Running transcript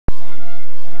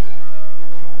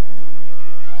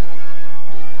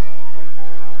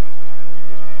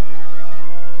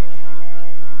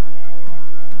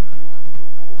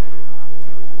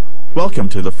Welcome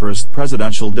to the first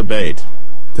presidential debate.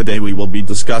 Today we will be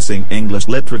discussing English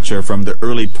literature from the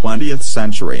early 20th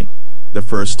century. The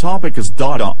first topic is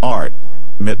Dada art.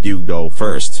 Mitt, you go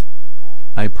first.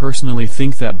 I personally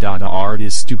think that Dada art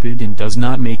is stupid and does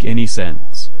not make any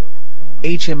sense.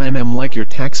 Like your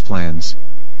tax plans.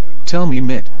 Tell me,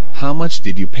 Mitt, how much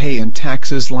did you pay in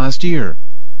taxes last year?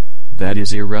 That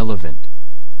is irrelevant.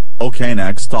 Okay,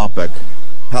 next topic.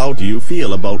 How do you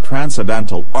feel about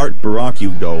transcendental art? Barack,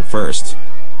 you go first.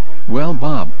 Well,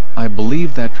 Bob, I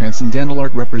believe that transcendental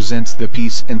art represents the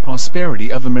peace and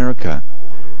prosperity of America.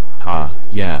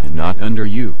 Yeah, not under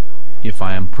you. If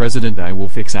I am president, I will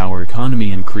fix our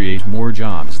economy and create more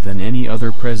jobs than any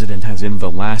other president has in the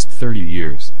last 30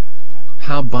 years.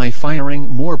 How by firing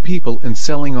more people and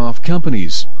selling off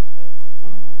companies?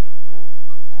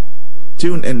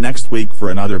 Tune in next week for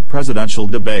another presidential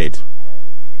debate.